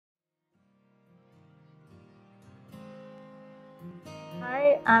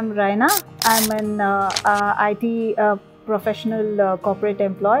Hi, I'm Raina. I'm an IT professional corporate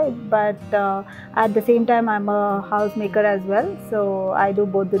employee, but at the same time, I'm a housemaker as well. So I do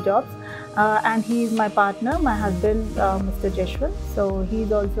both the jobs. And he's my partner, my husband, Mr. Jeshwal. So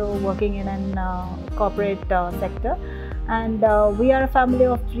he's also working in an corporate sector. And we are a family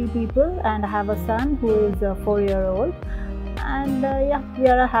of 3 people, and I have a son who is 4-year-old. And yeah, we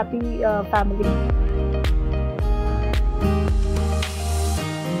are a happy family.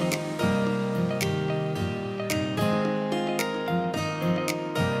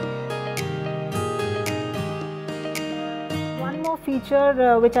 One more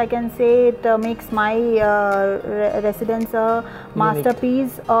feature which I can say it makes my residence a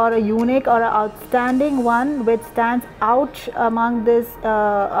masterpiece or a unique or an outstanding one which stands out among this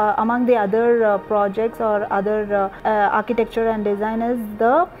among the other projects or other architecture and design is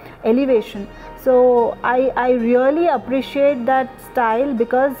the elevation. So I really appreciate that style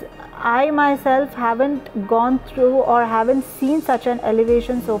because I myself haven't gone through or haven't seen such an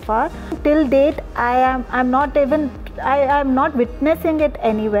elevation so far. Till date, I am not witnessing it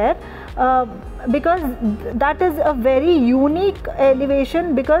anywhere because that is a very unique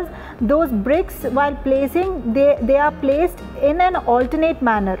elevation because those bricks while placing they are placed in an alternate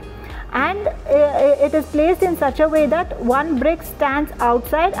manner and it is placed in such a way that one brick stands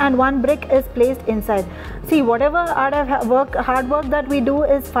outside and one brick is placed inside. See, whatever hard work that we do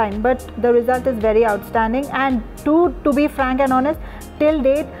is fine, but the result is very outstanding. And to be frank and honest, till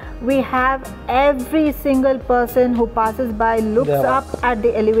date we have every single person who passes by looks up at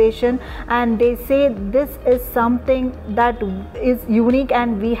the elevation and they say this is something that is unique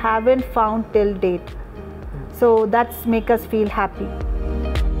and we haven't found till date. So that's make us feel happy.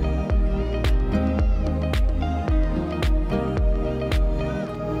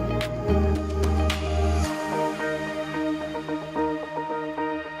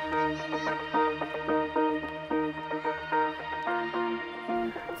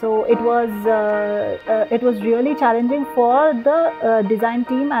 So it was really challenging for the design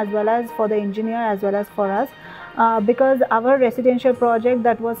team as well as for the engineer as well as for us because our residential project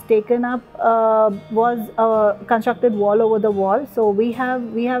that was taken up was constructed wall over the wall. So we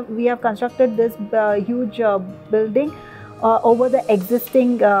have constructed this huge building over the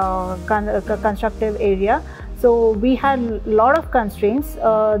existing constructive area. So we had a lot of constraints.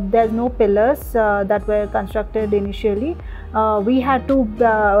 There's no pillars that were constructed initially. We had to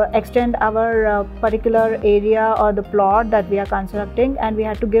extend our particular area or the plot that we are constructing, and we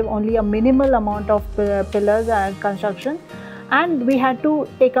had to give only a minimal amount of pillars and construction, and we had to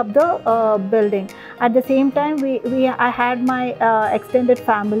take up the building. At the same time, I had my extended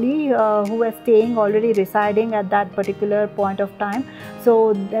family who were staying already residing at that particular point of time.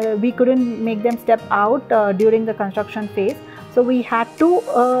 So we couldn't make them step out during the construction phase. So we had to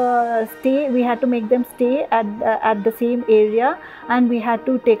we had to make them stay at the same area, and we had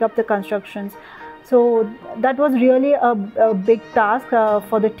to take up the constructions. So that was really a big task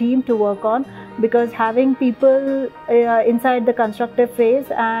for the team to work on, because having people inside the constructive phase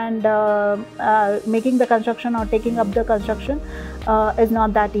and making the construction or taking up the construction is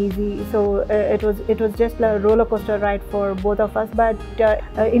not that easy. So it was just a roller coaster ride for both of us, but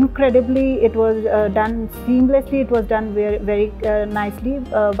incredibly it was done seamlessly. It was done very nicely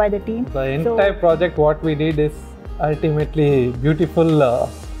by the team. The entire project what we did is ultimately beautiful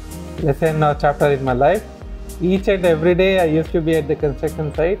lesson or chapter in my life. Each and every day I used to be at the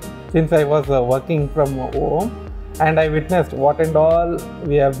construction site since I was working from home, and I witnessed what and all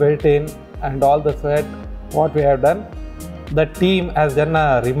we have built in and all the sweat what we have done. The team has done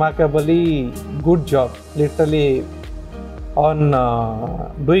a remarkably good job. Literally on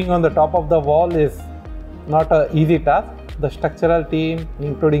doing on the top of the wall is not an easy task. The structural team,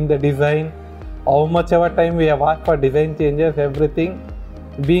 including the design, how much ever time we have asked for design changes, everything.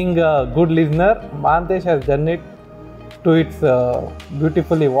 Being a good listener, Mahantesh has done it to its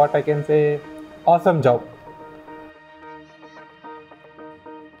beautifully, what I can say, awesome job.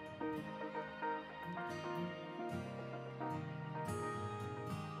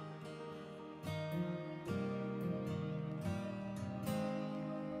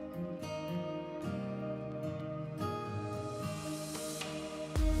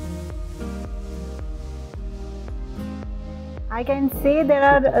 I can say there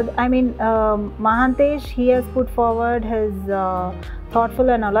are, Mahantesh, he has put forward his thoughtful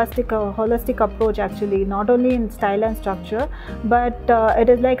and holistic approach actually, not only in style and structure, but it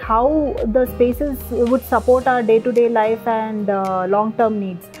is like how the spaces would support our day-to-day life and long-term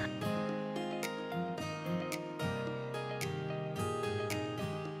needs.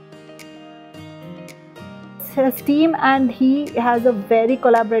 his team, and he has a very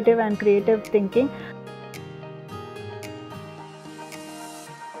collaborative and creative thinking.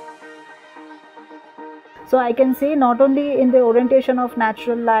 So I can say not only in the orientation of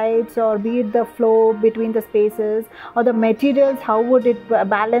natural lights, or be it the flow between the spaces, or the materials, how would it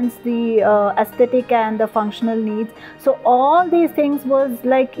balance the aesthetic and the functional needs. So all these things was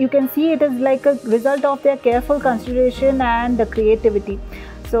like, you can see it is like a result of their careful consideration and the creativity.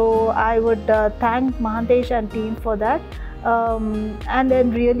 So I would thank Mahantesh and team for that. And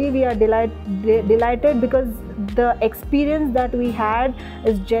then really we are delighted because the experience that we had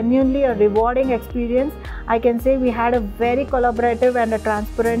is genuinely a rewarding experience. I can say we had a very collaborative and a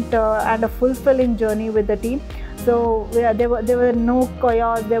transparent and a fulfilling journey with the team. So there were no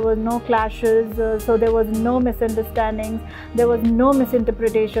chaos, there were no clashes, so there was no misunderstandings, there was no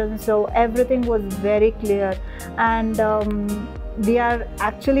misinterpretation. So everything was very clear, and we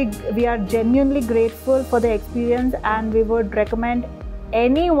are genuinely grateful for the experience, and we would recommend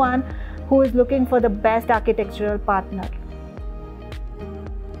anyone who is looking for the best architectural partner.